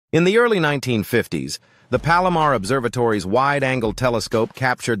In the early 1950s, the Palomar Observatory's wide-angle telescope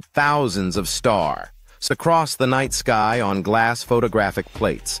captured thousands of stars across the night sky on glass photographic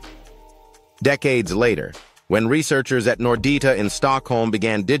plates. Decades later, when researchers at Nordita in Stockholm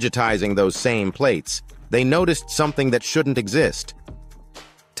began digitizing those same plates, they noticed something that shouldn't exist.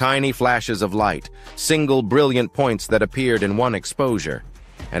 Tiny flashes of light, single brilliant points that appeared in one exposure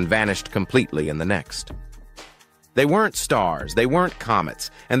and vanished completely in the next. They weren't stars, they weren't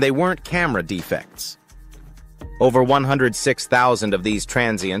comets, and they weren't camera defects. Over 106,000 of these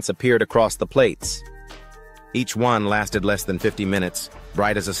transients appeared across the plates. Each one lasted less than 50 minutes,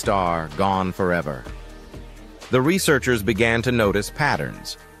 bright as a star, gone forever. The researchers began to notice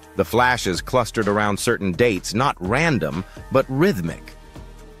patterns. The flashes clustered around certain dates, not random, but rhythmic.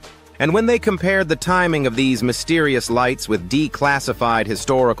 And when they compared the timing of these mysterious lights with declassified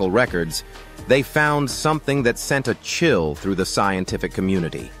historical records, they found something that sent a chill through the scientific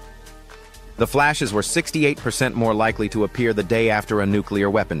community. The flashes were 68% more likely to appear the day after a nuclear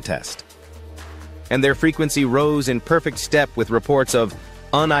weapon test. And their frequency rose in perfect step with reports of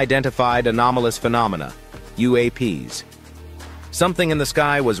unidentified anomalous phenomena, UAPs. Something in the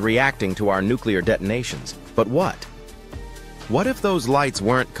sky was reacting to our nuclear detonations. But what? What if those lights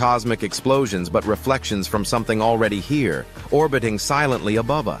weren't cosmic explosions but reflections from something already here, orbiting silently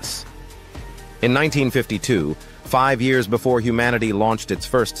above us? In 1952, 5 years before humanity launched its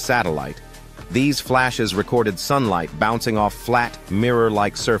first satellite, these flashes recorded sunlight bouncing off flat,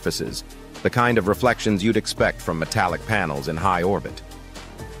 mirror-like surfaces, the kind of reflections you'd expect from metallic panels in high orbit.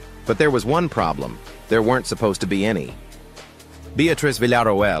 But there was one problem. There weren't supposed to be any. Beatriz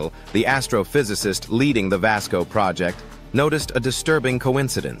Villarroel, the astrophysicist leading the VASCO project, noticed a disturbing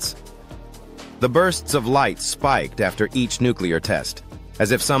coincidence. The bursts of light spiked after each nuclear test,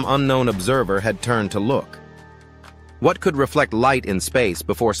 as if some unknown observer had turned to look. What could reflect light in space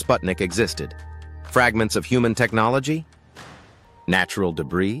before Sputnik existed? Fragments of human technology? Natural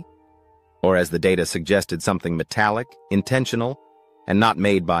debris? Or, as the data suggested, something metallic, intentional, and not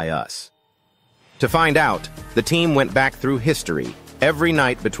made by us? To find out, the team went back through history, every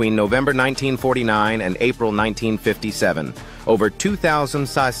night between November 1949 and April 1957, over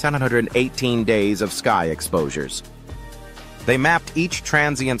 2,718 days of sky exposures. They mapped each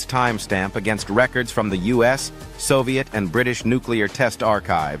transient's timestamp against records from the US, Soviet, and British nuclear test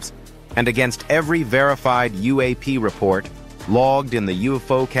archives, and against every verified UAP report logged in the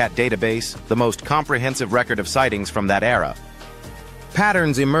UFOCAT database, the most comprehensive record of sightings from that era.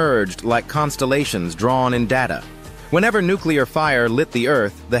 Patterns emerged like constellations drawn in data. Whenever nuclear fire lit the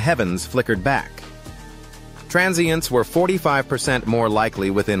Earth, the heavens flickered back. Transients were 45% more likely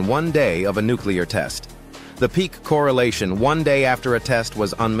within 1 day of a nuclear test. The peak correlation 1 day after a test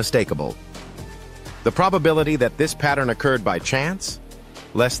was unmistakable. The probability that this pattern occurred by chance?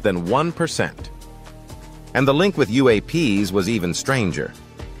 Less than 1%. And the link with UAPs was even stranger.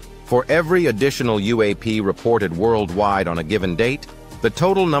 For every additional UAP reported worldwide on a given date, the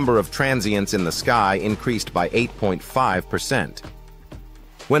total number of transients in the sky increased by 8.5%.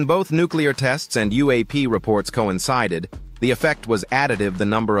 When both nuclear tests and UAP reports coincided, the effect was additive. The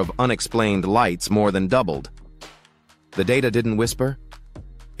number of unexplained lights more than doubled. The data didn't whisper,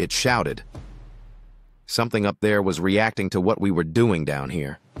 it shouted. Something up there was reacting to what we were doing down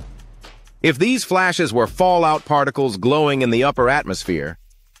here. If these flashes were fallout particles glowing in the upper atmosphere,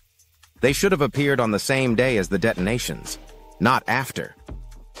 they should have appeared on the same day as the detonations, not after.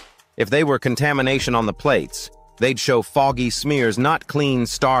 If they were contamination on the plates, they'd show foggy smears, not clean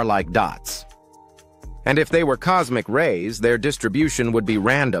star-like dots. And if they were cosmic rays, their distribution would be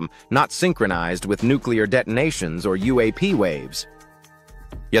random, not synchronized with nuclear detonations or UAP waves.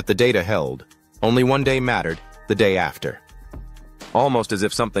 Yet the data held. Only 1 day mattered, the day after. Almost as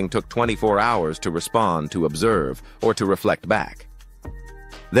if something took 24 hours to respond, to observe, or to reflect back.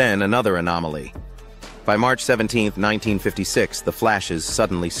 Then another anomaly. By March 17, 1956, the flashes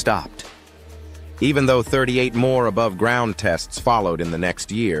suddenly stopped. Even though 38 more above-ground tests followed in the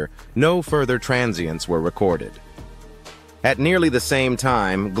next year, no further transients were recorded. At nearly the same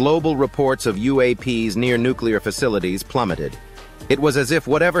time, global reports of UAPs near nuclear facilities plummeted. It was as if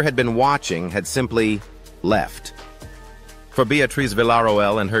whatever had been watching had simply left. For Beatriz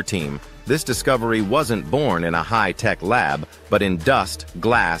Villarroel and her team, this discovery wasn't born in a high-tech lab, but in dust,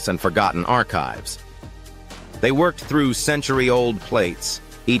 glass, and forgotten archives. They worked through century-old plates,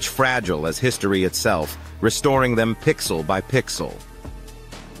 each fragile as history itself, restoring them pixel by pixel.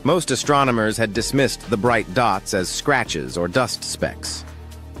 Most astronomers had dismissed the bright dots as scratches or dust specks.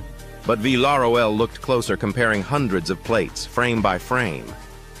 But Villarroel looked closer, comparing hundreds of plates, frame by frame.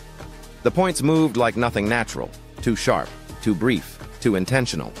 The points moved like nothing natural, too sharp, too brief, too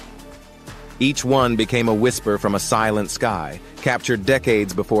intentional. Each one became a whisper from a silent sky, captured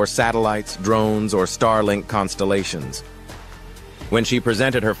decades before satellites, drones, or Starlink constellations. When she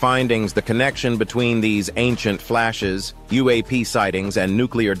presented her findings, the connection between these ancient flashes, UAP sightings, and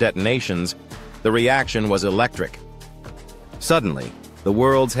nuclear detonations, the reaction was electric. Suddenly, the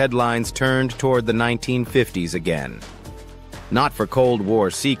world's headlines turned toward the 1950s again. Not for Cold War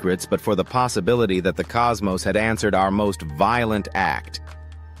secrets, but for the possibility that the cosmos had answered our most violent act.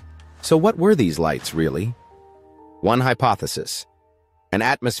 So what were these lights, really? One hypothesis: an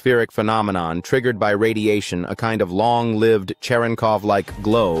atmospheric phenomenon triggered by radiation, a kind of long-lived Cherenkov-like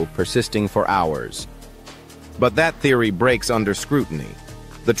glow persisting for hours. But that theory breaks under scrutiny.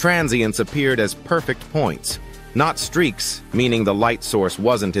 The transients appeared as perfect points, not streaks, meaning the light source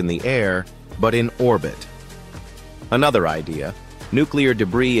wasn't in the air, but in orbit. Another idea: nuclear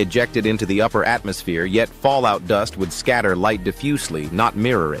debris ejected into the upper atmosphere, yet fallout dust would scatter light diffusely, not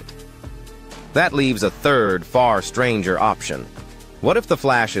mirror it. That leaves a third, far stranger option. What if the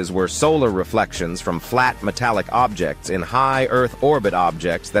flashes were solar reflections from flat metallic objects in high Earth orbit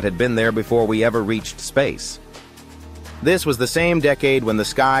objects that had been there before we ever reached space? This was the same decade when the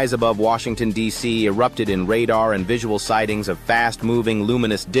skies above Washington, D.C. erupted in radar and visual sightings of fast-moving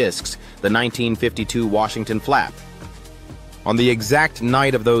luminous disks, the 1952 Washington flap. On the exact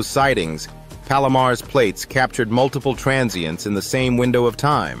night of those sightings, Palomar's plates captured multiple transients in the same window of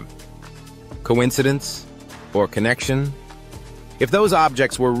time. Coincidence? Or connection? If those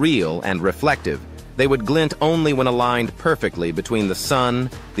objects were real and reflective, they would glint only when aligned perfectly between the sun,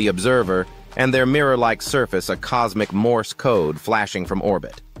 the observer, and their mirror-like surface, a cosmic Morse code flashing from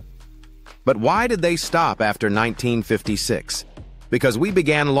orbit. But why did they stop after 1956? Because we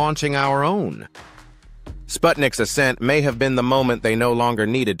began launching our own. Sputnik's ascent may have been the moment they no longer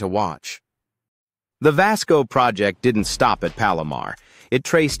needed to watch. The VASCO project didn't stop at Palomar. It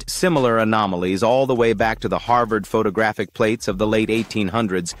traced similar anomalies all the way back to the Harvard photographic plates of the late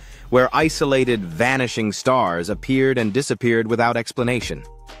 1800s, where isolated, vanishing stars appeared and disappeared without explanation.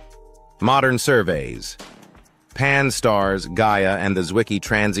 Modern surveys. Pan-STARRS, Gaia, and the Zwicky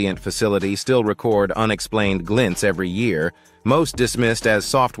Transient Facility still record unexplained glints every year, most dismissed as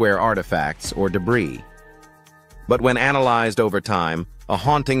software artifacts or debris. But when analyzed over time, a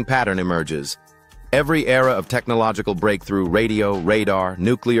haunting pattern emerges. Every era of technological breakthrough, radio, radar,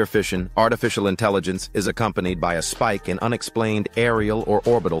 nuclear fission, artificial intelligence, is accompanied by a spike in unexplained aerial or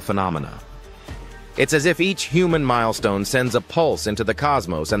orbital phenomena. It's as if each human milestone sends a pulse into the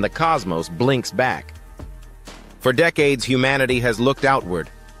cosmos, and the cosmos blinks back. For decades, humanity has looked outward,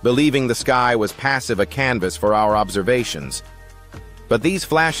 believing the sky was passive, a canvas for our observations. But these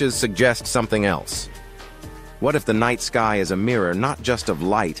flashes suggest something else. What if the night sky is a mirror not just of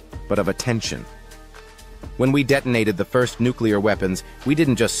light, but of attention? When we detonated the first nuclear weapons, we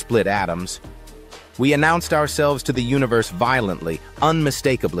didn't just split atoms. We announced ourselves to the universe violently,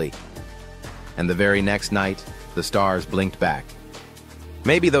 unmistakably. And the very next night, the stars blinked back.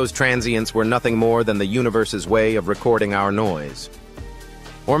 Maybe those transients were nothing more than the universe's way of recording our noise.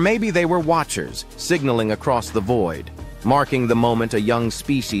 Or maybe they were watchers, signaling across the void, marking the moment a young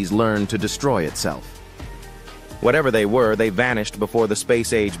species learned to destroy itself. Whatever they were, they vanished before the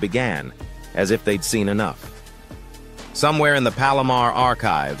space age began, as if they'd seen enough. Somewhere in the Palomar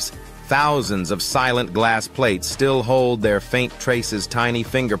archives, thousands of silent glass plates still hold their faint traces, tiny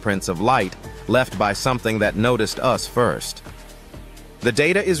fingerprints of light left by something that noticed us first. The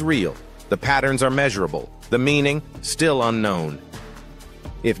data is real, the patterns are measurable, the meaning still unknown.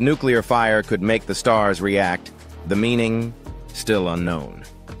 If nuclear fire could make the stars react, the meaning still unknown.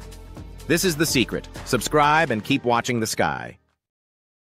 This is The Secret. Subscribe and keep watching the sky.